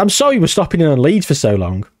 I'm sorry we're stopping in on Leeds for so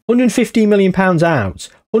long. £115 million out.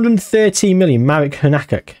 113 million, Marek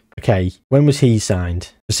Hanakuk. Okay, when was he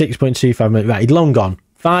signed? For 6.25 million. Right, he'd long gone.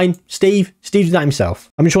 Fine. Steve did that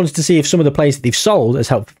himself. I'm just wanting to see if some of the players that they've sold has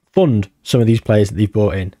helped fund some of these players that they've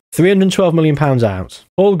brought in. £312 million out.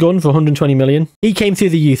 Paul Gunn for 120 million. He came through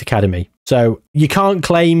the youth academy. So you can't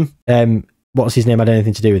claim, what's his name, had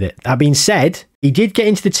anything to do with it. That being said, he did get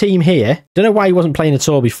into the team here. Don't know why he wasn't playing at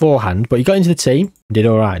all beforehand, but he got into the team. Did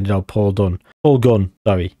all right. Did old Paul Gunn,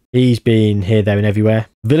 sorry. He's been here, there and everywhere.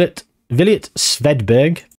 Villiet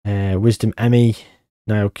Svedberg. Wisdom Emmy.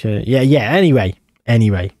 No, okay. Yeah, anyway.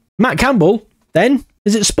 Matt Campbell, then,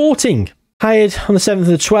 is it Sporting? Hired on the 7th and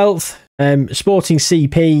the 12th. Sporting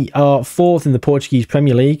CP are 4th in the Portuguese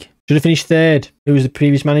Premier League. Should have finished 3rd. Who was the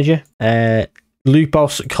previous manager?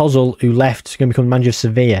 Lupos Kozul, who left, is going to become the manager of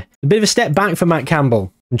Sevilla. A bit of a step back for Matt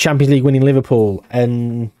Campbell from Champions League winning Liverpool.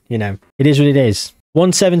 And, you know, it is what it is.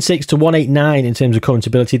 176 to 189 in terms of current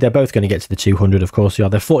ability. They're both going to get to the 200, of course.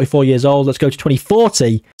 They're 44 years old. Let's go to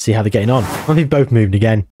 2040. See how they're getting on. Well, they've both moved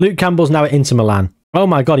again. Luke Campbell's now at Inter Milan. Oh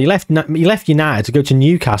my God, he left United to go to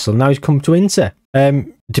Newcastle. Now he's come to Inter.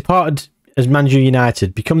 Departed as manager of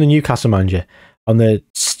United, become the Newcastle manager on the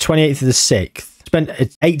 28th of the 6th.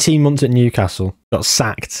 Spent 18 months at Newcastle. Got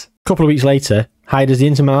sacked. A couple of weeks later, hired as the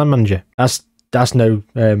Inter Milan manager. That's no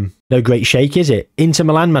great shake, is it? Inter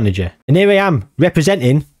Milan manager. And here I am,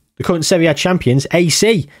 representing the current Serie A champions,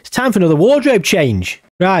 AC. It's time for another wardrobe change.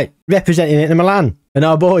 Right, representing Inter Milan. And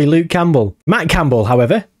our boy, Luke Campbell. Matt Campbell,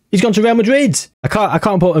 however, he's gone to Real Madrid. I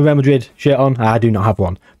can't put a Real Madrid shirt on. I do not have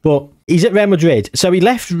one. But he's at Real Madrid. So he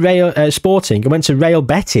left Sporting and went to Real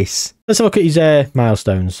Betis. Let's have a look at his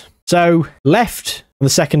milestones. So, left on the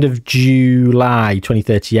 2nd of July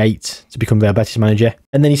 2038 to become Real Betis manager.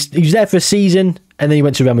 And then he was there for a season, and then he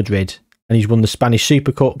went to Real Madrid. And he's won the Spanish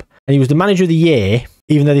Super Cup. And he was the manager of the year,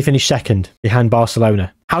 even though they finished 2nd behind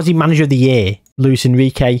Barcelona. How's he manager of the year? Luis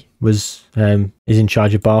Enrique is in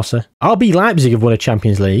charge of Barca. RB Leipzig have won a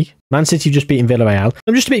Champions League. Man City have just beaten Villarreal.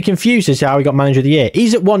 I'm just a bit confused as to how he got manager of the year.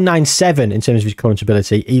 He's at 197 in terms of his current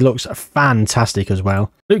ability. He looks fantastic as well.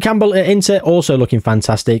 Luke Campbell at Inter also looking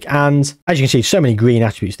fantastic. And as you can see, so many green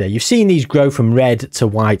attributes there. You've seen these grow from red to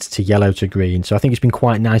white to yellow to green. So I think it's been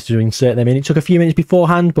quite nice to insert them in. It took a few minutes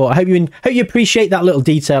beforehand, but I hope you appreciate that little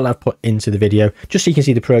detail I've put into the video, just so you can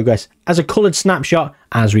see the progress as a coloured snapshot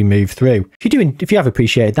as we move through. If you have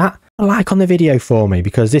appreciated that, a like on the video for me,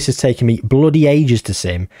 because this has taken me bloody ages to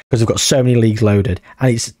sim because I've got so many leagues loaded,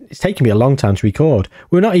 and it's taken me a long time to record.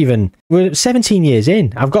 We're 17 years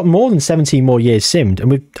in. I've got more than 17 more years simmed,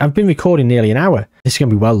 and I've been recording nearly an hour. This is going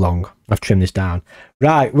to be well long. I've trimmed this down.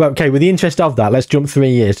 Right, well, okay, with the interest of that, let's jump 3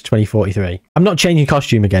 years to 2043. I'm not changing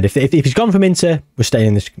costume again. If he's gone from Inter, we're staying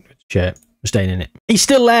in this shirt. We're staying in it. He's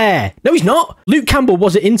still there. No, he's not. Luke Campbell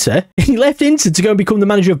was at Inter. He left Inter to go and become the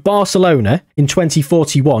manager of Barcelona in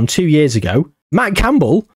 2041, 2 years ago. Matt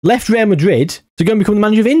Campbell left Real Madrid to go and become the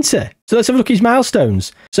manager of Inter. So let's have a look at his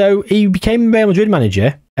milestones. So he became Real Madrid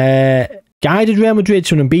manager, guided Real Madrid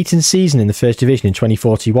to an unbeaten season in the first division in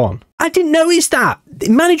 2041. I didn't notice that.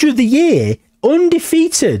 Manager of the year,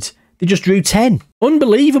 undefeated. They just drew 10.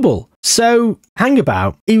 Unbelievable. So, hang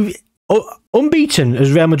about. He unbeaten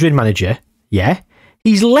as Real Madrid manager. Yeah.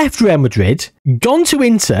 He's left Real Madrid, gone to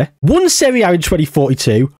Inter, won Serie A in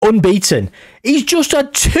 2042, unbeaten. He's just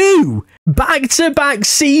had 2 back-to-back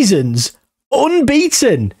seasons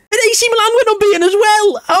unbeaten. And AC Milan went unbeaten as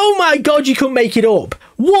well. Oh my God, you couldn't make it up.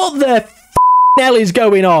 What the hell is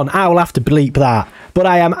going on? I will have to bleep that. But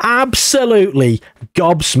I am absolutely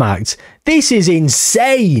gobsmacked. This is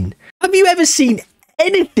insane. Have you ever seen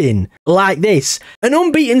anything like this? An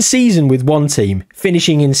unbeaten season with one team,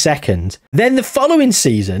 finishing in 2nd. Then the following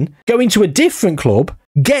season, going to a different club,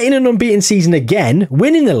 getting an unbeaten season again,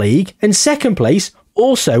 winning the league, and 2nd place,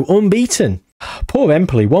 also unbeaten. Poor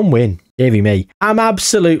Empoli, 1 win. Deary me. I'm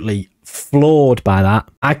absolutely floored by that.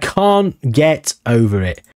 I can't get over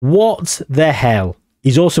it. What the hell?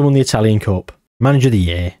 He's also won the Italian Cup. Manager of the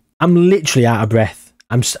year. I'm literally out of breath.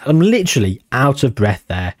 I'm literally out of breath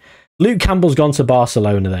there. Luke Campbell's gone to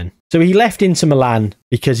Barcelona then. So he left Inter Milan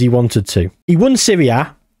because he wanted to. He won Serie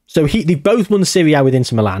A. So they both won Serie A with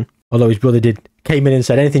Inter Milan. Although his brother came in and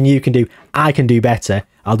said, anything you can do, I can do better.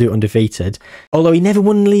 I'll do it undefeated. Although he never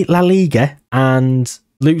won La Liga. And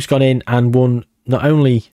Luke's gone in and won not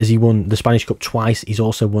only has he won the Spanish Cup twice, he's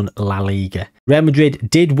also won La Liga. Real Madrid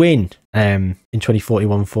did win in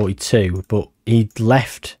 2041-42, but he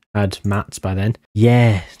left, had Mats by then.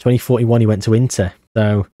 Yeah, 2041 he went to Inter.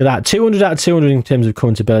 So for that, 200 out of 200 in terms of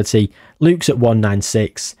current ability. Luke's at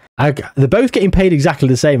 196. They're both getting paid exactly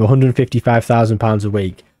the same, £155,000 a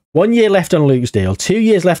week. 1 year left on Luke's deal, 2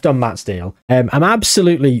 years left on Matt's deal. I'm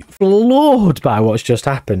absolutely floored by what's just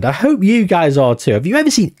happened. I hope you guys are too. Have you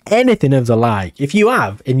ever seen anything of the like? If you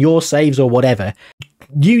have, in your saves or whatever,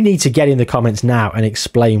 you need to get in the comments now and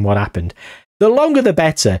explain what happened. The longer the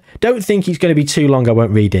better. Don't think it's going to be too long, I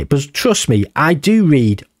won't read it. But trust me, I do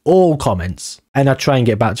read all comments and I try and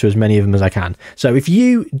get back to as many of them as I can. So if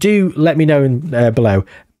you do, let me know below.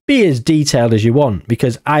 Be as detailed as you want,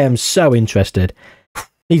 because I am so interested.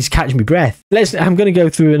 Need to catch my breath. I'm going to go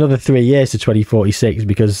through another 3 years to 2046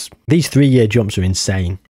 because these 3 year jumps are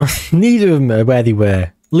insane. Neither of them are where they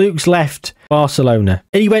were. Luke's left Barcelona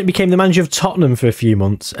and he became the manager of Tottenham for a few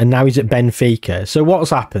months, and now he's at Benfica. So what's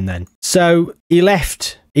happened then? So he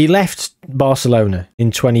left Barcelona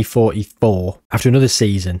in 2044 after another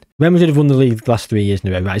season. Real Madrid have won the league the last 3 years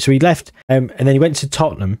in a row, right? So he left and then he went to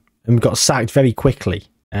Tottenham and got sacked very quickly.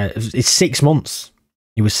 It's 6 months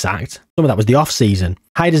he was sacked. Some of that was the off season.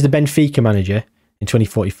 Hired as the Benfica manager in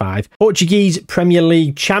 2045. Portuguese Premier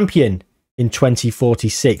League champion in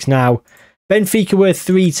 2046. Now, Benfica were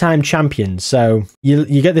 3-time champions, so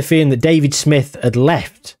you get the feeling that David Smith had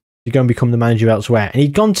left to go and become the manager elsewhere, and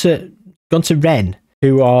he'd gone to Rennes,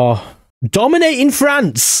 who are dominating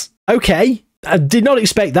France. Okay, I did not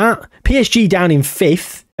expect that. PSG down in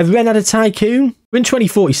 5th. Have Rennes had a tycoon? We're in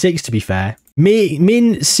 2046, to be fair.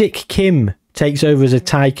 Min Sik Kim takes over as a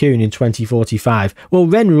tycoon in 2045. Well,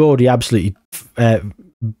 Rennes were already absolutely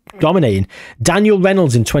dominating. Daniel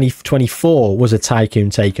Reynolds in 2024 was a tycoon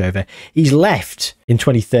takeover. He's left in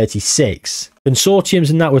 2036.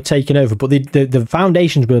 Consortiums and that were taken over, but the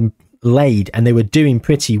foundations were laid and they were doing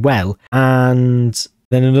pretty well. And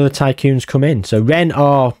then another tycoon's come in. So Rennes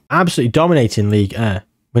are absolutely dominating Ligue 1,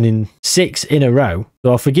 winning 6 in a row.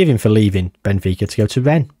 So I'll forgive him for leaving Benfica to go to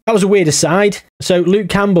Rennes. That was a weird aside. So Luke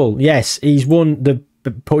Campbell, yes, he's won the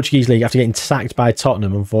Portuguese league after getting sacked by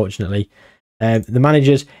Tottenham, unfortunately. The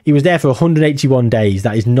managers, he was there for 181 days.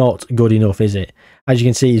 That is not good enough, is it? As you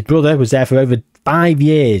can see, his brother was there for over 5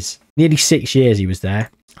 years. Nearly 6 years he was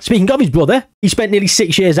there. Speaking of his brother, he spent nearly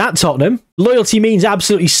 6 years at Tottenham. Loyalty means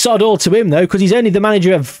absolutely sod all to him, though, because he's only the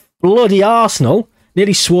manager of bloody Arsenal.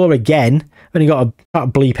 Nearly swore again. Only got to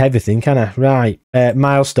bleep everything, can I? Right.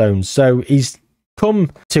 Milestones. So he's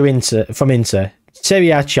come to from Inter.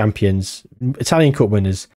 Serie A champions, Italian Cup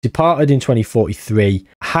winners, departed in 2043,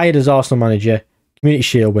 hired as Arsenal manager, Community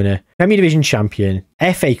Shield winner, Premier Division champion,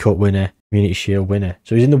 FA Cup winner, Community Shield winner.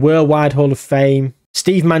 So he's in the Worldwide Hall of Fame.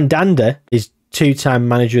 Steve Mandanda is 2-time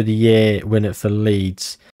Manager of the Year winner for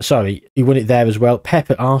Leeds. Sorry, he won it there as well.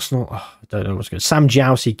 Pep at Arsenal. Oh, I don't know what's good. Sam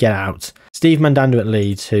Jousey, get out. Steve Mandanda at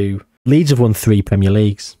Leeds, who Leeds have won 3 Premier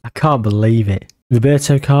Leagues. I can't believe it.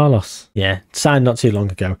 Roberto Carlos. Yeah, signed not too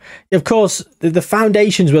long ago. Of course, the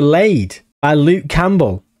foundations were laid by Luke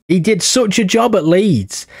Campbell. He did such a job at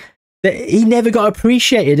Leeds that he never got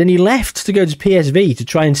appreciated, and he left to go to PSV to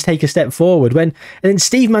try and take a step forward. And then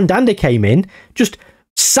Steve Mandanda came in, just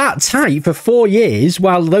sat tight for 4 years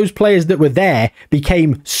while those players that were there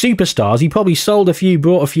became superstars. He probably sold a few,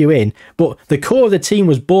 brought a few in, but the core of the team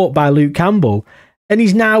was bought by Luke Campbell. And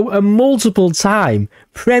he's now a multiple-time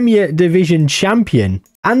Premier Division champion.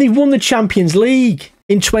 And they've won the Champions League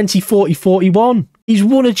in 2040-41. He's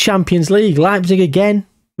won a Champions League. Leipzig again,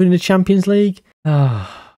 winning the Champions League. Oh,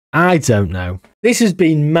 I don't know. This has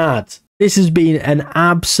been mad. This has been an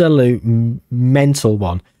absolute mental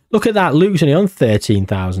one. Look at that. Luke's only on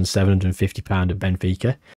 £13,750 at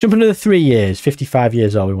Benfica. Jump another 3 years. 55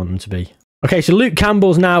 years old we want them to be. Okay, so Luke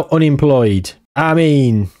Campbell's now unemployed. I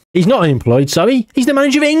mean, he's not unemployed, sorry. He's the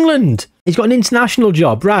manager of England. He's got an international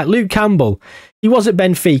job. Right, Luke Campbell. He was at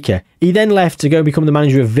Benfica. He then left to go become the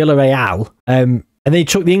manager of Villarreal. And then he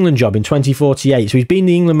took the England job in 2048. So he's been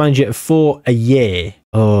the England manager for a year.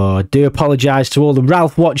 Oh, I do apologise to all the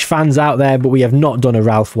Ralph Watch fans out there, but we have not done a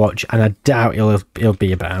Ralph Watch, and I doubt he'll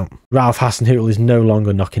be about. Ralph Hasenhüttl is no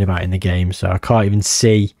longer knocking about in the game, so I can't even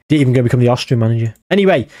see. Didn't even go become the Austrian manager.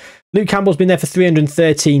 Anyway, Luke Campbell's been there for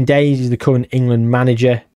 313 days. He's the current England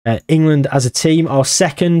manager. England as a team are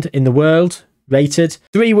second in the world rated.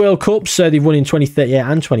 3 World Cups, so they've won in 2038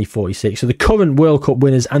 and 2046. So the current World Cup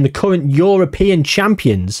winners and the current European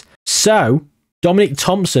champions. So Dominic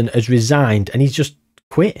Thompson has resigned and he's just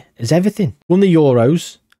quit as everything. Won the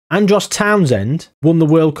Euros. Andros Townsend won the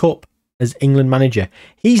World Cup as England manager.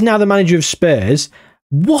 He's now the manager of Spurs.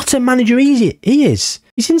 What a manager he is.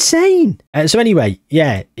 He's insane. So anyway,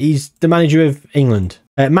 yeah, he's the manager of England.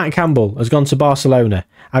 Matt Campbell has gone to Barcelona,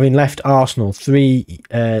 having left Arsenal 3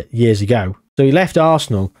 years ago. So he left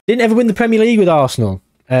Arsenal. Didn't ever win the Premier League with Arsenal.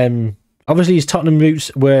 Obviously, his Tottenham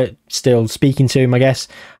roots were still speaking to him, I guess.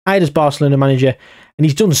 Hired as Barcelona manager, and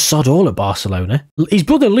he's done sod all at Barcelona. His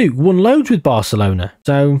brother Luke won loads with Barcelona,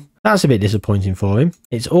 so that's a bit disappointing for him.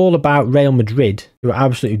 It's all about Real Madrid, who are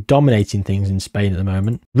absolutely dominating things in Spain at the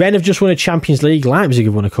moment. Rennes have just won a Champions League. Leipzig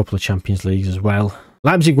have won a couple of Champions Leagues as well.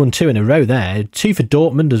 Leipzig won 2 in a row there, 2 for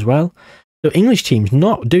Dortmund as well. So English teams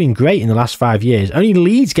not doing great in the last 5 years. Only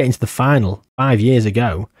Leeds getting to the final 5 years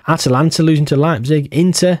ago. Atalanta losing to Leipzig,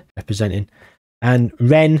 Inter representing, and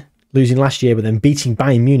Rennes losing last year, but then beating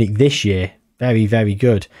Bayern Munich this year. Very, very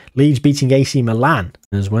good. Leeds beating AC Milan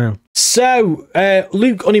as well. So,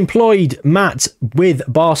 Luke unemployed, Matt with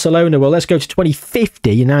Barcelona. Well, let's go to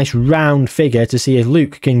 2050, a nice round figure to see if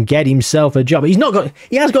Luke can get himself a job. He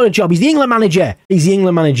has got a job. He's the England manager. He's the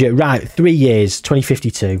England manager. Right, 3 years,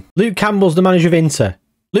 2052. Luke Campbell's the manager of Inter.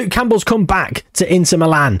 Luke Campbell's come back to Inter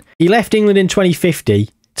Milan. He left England in 2050.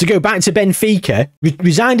 To go back to Benfica,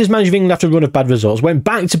 resigned as manager of England after a run of bad results, went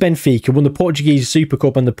back to Benfica, won the Portuguese Super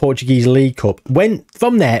Cup and the Portuguese League Cup, went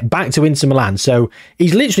from there back to Inter Milan. So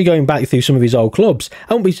he's literally going back through some of his old clubs.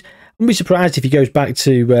 I wouldn't be surprised if he goes back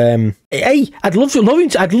to... I'd love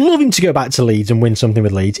him to go back to Leeds and win something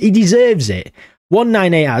with Leeds. He deserves it.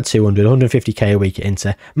 198 out of 200, 150k a week at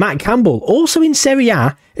Inter. Matt Campbell, also in Serie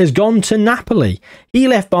A, has gone to Napoli. He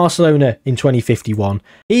left Barcelona in 2051.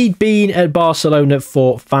 He'd been at Barcelona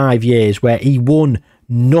for 5 years, where he won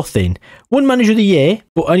nothing. Won Manager of the Year,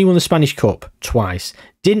 but only won the Spanish Cup twice.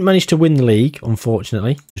 Didn't manage to win the league,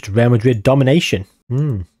 unfortunately. Just Real Madrid domination.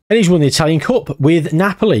 And he's won the Italian Cup with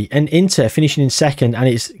Napoli and Inter finishing in second, and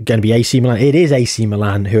it's going to be AC Milan. It is AC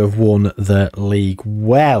Milan who have won the league.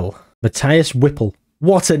 Well, Matthias Whipple.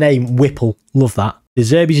 What a name, Whipple. Love that. De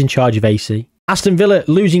Zerbi's in charge of AC. Aston Villa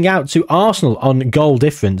losing out to Arsenal on goal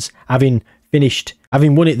difference, having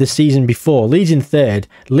won it the season before. Leeds in third.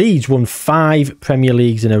 Leeds won 5 Premier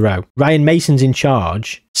Leagues in a row. Ryan Mason's in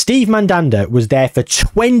charge. Steve Mandanda was there for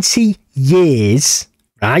 20 years,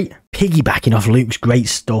 right? Piggybacking off Luke's great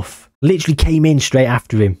stuff. Literally came in straight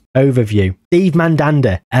after him. Overview. Steve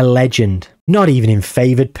Mandanda, a legend. Not even in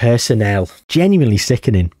favoured personnel. Genuinely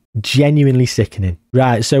sickening. Genuinely sickening.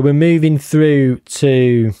 Right, so we're moving through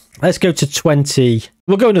to... Let's go to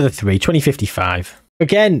We'll go another 3. 2055.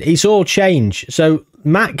 Again, it's all change. So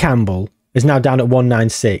Matt Campbell is now down at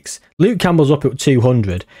 196. Luke Campbell's up at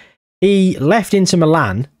 200. He left Inter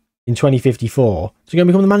Milan in 2054 to go and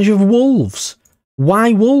become the manager of Wolves.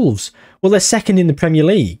 Why Wolves? Well, they're second in the Premier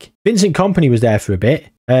League. Vincent Kompany was there for a bit.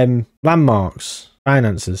 Landmarks.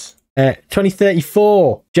 Finances.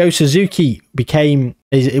 2034, Joe Suzuki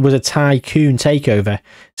it was a tycoon takeover.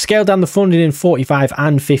 Scaled down the funding in 45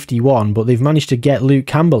 and 51, but they've managed to get Luke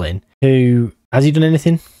Campbell in, who, has he done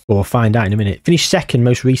anything? We'll find out in a minute. Finished second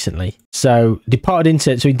most recently. So departed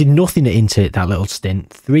Inter, so he did nothing at Inter that little stint.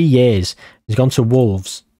 3 years. He's gone to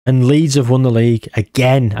Wolves. And Leeds have won the league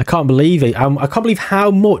again. I can't believe it. I can't believe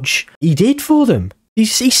how much he did for them. He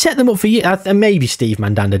set them up for years, and maybe Steve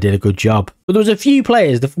Mandanda did a good job. But there was a few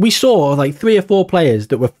players that we saw, like 3 or 4 players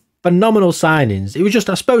that were phenomenal signings. It was just,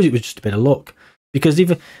 I suppose it was just a bit of luck, because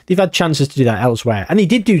they've had chances to do that elsewhere. And he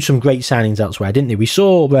did do some great signings elsewhere, didn't he? We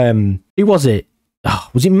saw, who was it? Oh,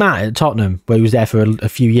 was it Matt at Tottenham, where he was there for a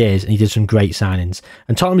few years and he did some great signings?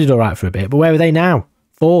 And Tottenham did all right for a bit, but where are they now?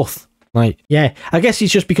 4th. Like, yeah, I guess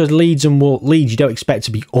it's just because Leeds you don't expect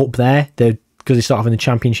to be up there because they start off in the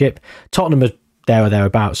Championship. Tottenham are there or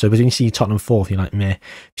thereabouts, so when you see Tottenham 4th, you're like, meh. You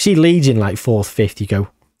see Leeds in like 4th, 5th, you go,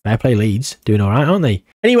 fair play Leeds, doing all right, aren't they?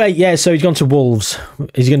 Anyway, yeah, so he's gone to Wolves.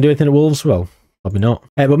 Is he going to do anything at Wolves? Well, probably not.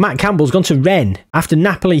 But Matt Campbell's gone to Rennes. After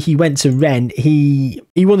Napoli, he went to Rennes. He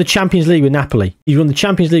won the Champions League with Napoli. He's won the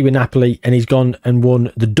Champions League with Napoli, and he's gone and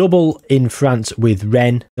won the double in France with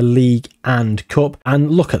Rennes, the League and Cup. And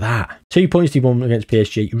look at that. 2 points he won against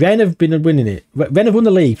PSG. Rennes have been winning it. Rennes have won the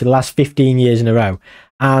league for the last 15 years in a row.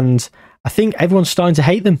 And I think everyone's starting to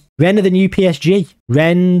hate them. Rennes are the new PSG.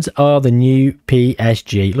 Rennes are the new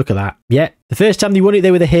PSG. Look at that. Yeah. The first time they won it,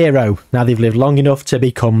 they were the hero. Now they've lived long enough to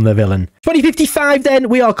become the villain. 2055 then,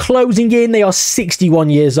 we are closing in. They are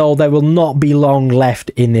 61 years old. There will not be long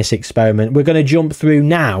left in this experiment. We're going to jump through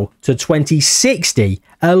now to 2060.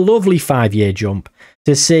 A lovely 5-year jump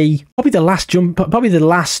to see probably the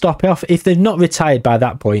last stop off. If they're not retired by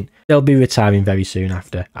that point, they'll be retiring very soon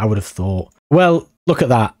after, I would have thought. Well, look at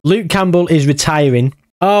that. Luke Campbell is retiring.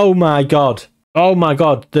 Oh my God. Oh my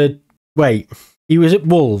God. Wait, he was at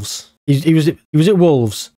Wolves. He was at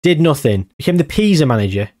Wolves, did nothing. Became the Pisa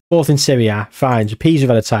manager, 4th in Serie A, fine. So Pisa have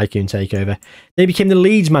had a tycoon takeover. Then he became the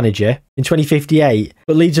Leeds manager in 2058,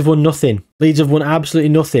 but Leeds have won nothing. Leeds have won absolutely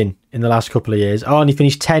nothing in the last couple of years. Oh, and he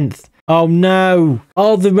finished 10th. Oh no.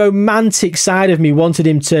 Oh, the romantic side of me wanted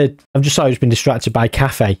him to... I'm just sorry, I've just been distracted by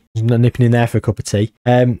cafe. Just nipping in there for a cup of tea.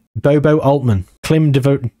 Bobo Altman. Why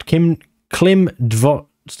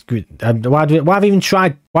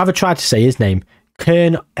have I tried to say his name?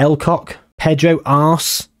 Kern Elcock. Pedro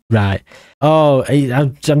Arce. Right. Oh, I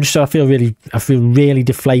feel really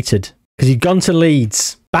deflated because he'd gone to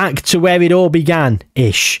Leeds, back to where it all began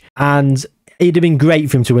ish, and it'd have been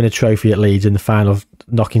great for him to win a trophy at Leeds in the final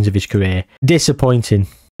knockings of his career. Disappointing.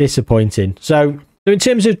 So in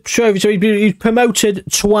terms of trophies, so he was promoted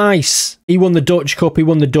twice. He won the Dutch Cup. He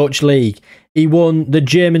won the Dutch League. He won the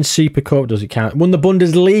German Super Cup. Does it count? Won the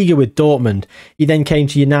Bundesliga with Dortmund. He then came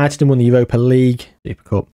to United and won the Europa League Super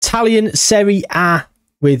Cup. Italian Serie A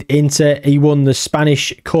with Inter. He won the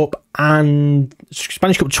Spanish Cup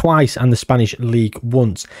twice and the Spanish League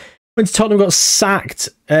once. Went to Tottenham, got sacked,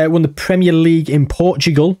 won the Premier League in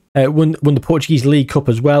Portugal, won the Portuguese League Cup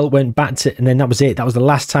as well, went back to, and then that was it. That was the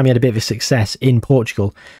last time he had a bit of a success in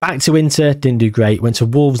Portugal. Back to Inter, didn't do great. Went to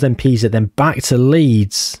Wolves, then Pisa, then back to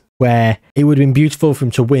Leeds, where it would have been beautiful for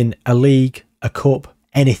him to win a league, a cup,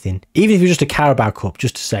 anything. Even if it was just a Carabao Cup,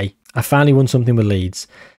 just to say, I finally won something with Leeds.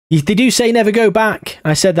 They do say never go back.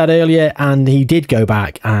 I said that earlier, and he did go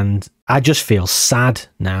back, and I just feel sad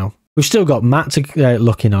now. We've still got Matt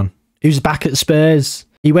looking on. He was back at Spurs.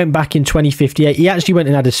 He went back in 2058. He actually went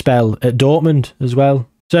and had a spell at Dortmund as well.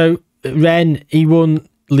 So Ren, he won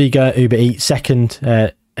Liga Uber Eats second,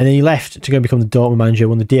 and then he left to go and become the Dortmund manager,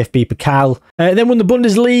 won the DFB Pokal, then won the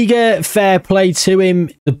Bundesliga. Fair play to him.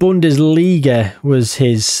 The Bundesliga was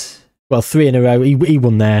his, 3 in a row. He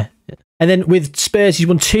won there. And then with Spurs, he's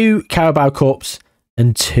won 2 Carabao Cups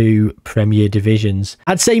and 2 Premier Divisions.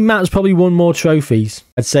 I'd say Matt's probably won more trophies.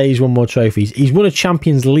 He's won a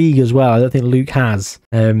Champions League as well. I don't think Luke has.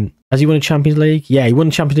 Has he won a Champions League? Yeah, he won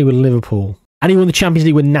a Champions League with Liverpool. And he won the Champions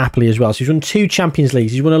League with Napoli as well. So he's won 2 Champions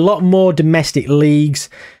Leagues. He's won a lot more domestic leagues.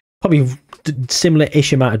 Probably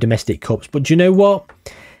similar-ish amount of domestic cups. But do you know what?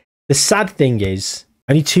 The sad thing is,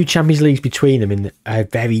 only 2 Champions Leagues between them in a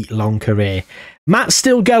very long career. Matt's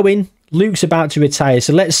still going. Luke's about to retire,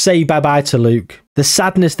 so let's say bye-bye to Luke. The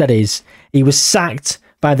sadness that is, he was sacked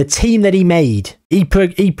by the team that he made. He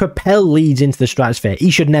propelled Leeds into the stratosphere.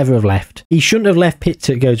 He should never have left. He shouldn't have left Pitt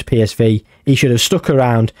to go to PSV. He should have stuck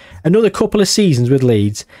around another couple of seasons with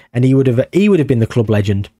Leeds, and he would have been the club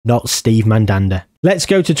legend, not Steve Mandanda. Let's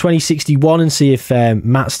go to 2061 and see if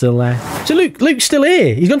Matt's still there. So Luke's still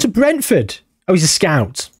here. He's gone to Brentford. Oh, he's a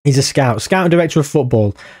scout. Scout and director of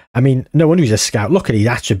football. I mean, no wonder he's a scout. Look at his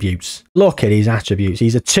attributes.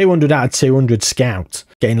 He's a 200 out of 200 scout,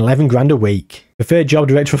 getting 11 grand a week. Preferred job,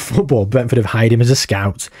 director of football. Brentford have hired him as a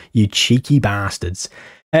scout. You cheeky bastards.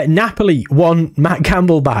 Napoli want Matt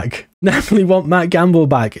Campbell back. Come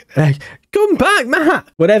back, Matt.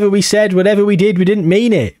 Whatever we said, whatever we did, we didn't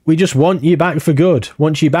mean it. We just want you back for good.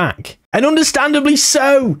 Want you back. And understandably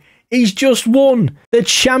so. He's just won the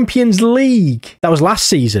Champions League. That was last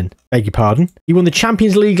season. Beg your pardon. He won the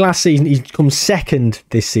Champions League last season. He's come second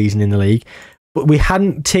this season in the league. But we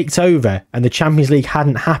hadn't ticked over and the Champions League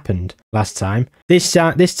hadn't happened last time. This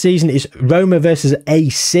season is Roma versus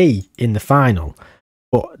AC in the final.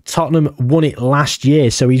 But Tottenham won it last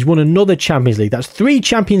year, so he's won another Champions League. That's 3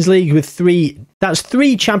 Champions Leagues with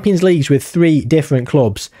 3 different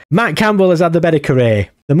clubs. Matt Campbell has had the better career,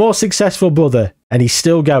 the more successful brother, and he's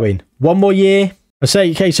still going. One more year. I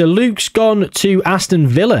say, okay, so Luke's gone to Aston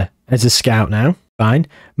Villa as a scout now. Fine.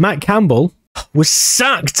 Matt Campbell was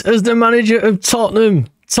sacked as the manager of Tottenham.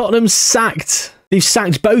 Tottenham sacked. They've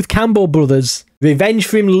sacked both Campbell brothers. Revenge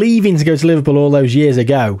for him leaving to go to Liverpool all those years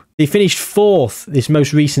ago. They finished 4th this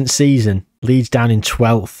most recent season. Leeds down in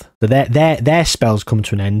 12th. So their spell's come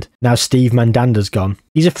to an end. Now Steve Mandanda's gone.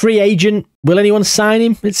 He's a free agent. Will anyone sign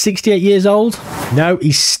him at 68 years old? No,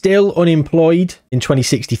 he's still unemployed in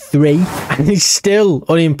 2063. And he's still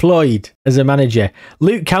unemployed as a manager.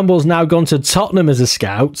 Luke Campbell's now gone to Tottenham as a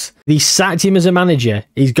scout. They sacked him as a manager.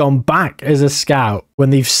 He's gone back as a scout when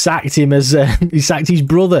they've sacked him as he sacked his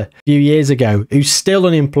brother a few years ago, who's still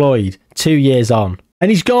unemployed 2 years on. And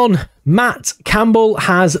he's gone. Matt Campbell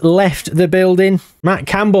has left the building. Matt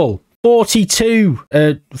Campbell, 42,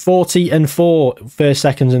 40 and 4 first,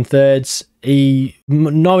 seconds and thirds.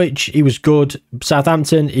 Norwich, he was good.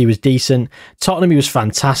 Southampton, he was decent. Tottenham, he was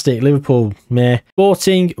fantastic. Liverpool, meh.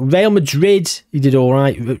 Sporting, Real Madrid, he did all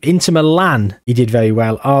right. Inter Milan, he did very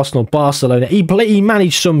well. Arsenal, Barcelona, he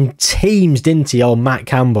managed some teams, didn't he, old Matt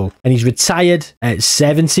Campbell? And he's retired at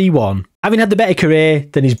 71. Having had the better career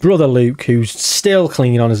than his brother Luke, who's still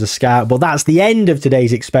clinging on as a scout. But that's the end of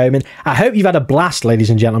today's experiment. I hope you've had a blast,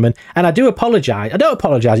 ladies and gentlemen. And I do apologise. I don't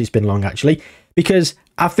apologise it's been long, actually, because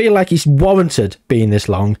I feel like it's warranted being this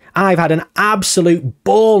long. I've had an absolute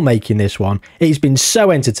ball making this one. It's been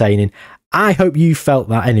so entertaining. I hope you felt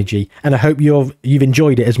that energy, and I hope you've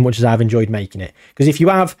enjoyed it as much as I've enjoyed making it. Because if you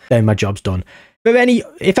have, then my job's done. But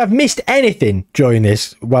if I've missed anything during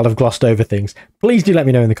this while I've glossed over things, please do let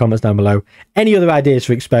me know in the comments down below. Any other ideas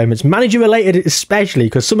for experiments, manager related especially,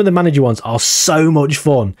 because some of the manager ones are so much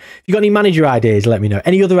fun. If you've got any manager ideas, let me know.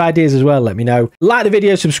 Any other ideas as well, let me know. Like the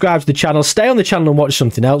video, subscribe to the channel, stay on the channel and watch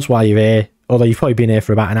something else while you're here. Although you've probably been here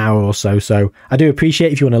for about an hour or so, so I do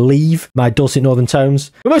appreciate if you want to leave my dulcet northern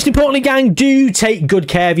tones. But most importantly, gang, do take good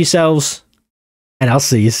care of yourselves, and I'll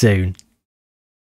see you soon.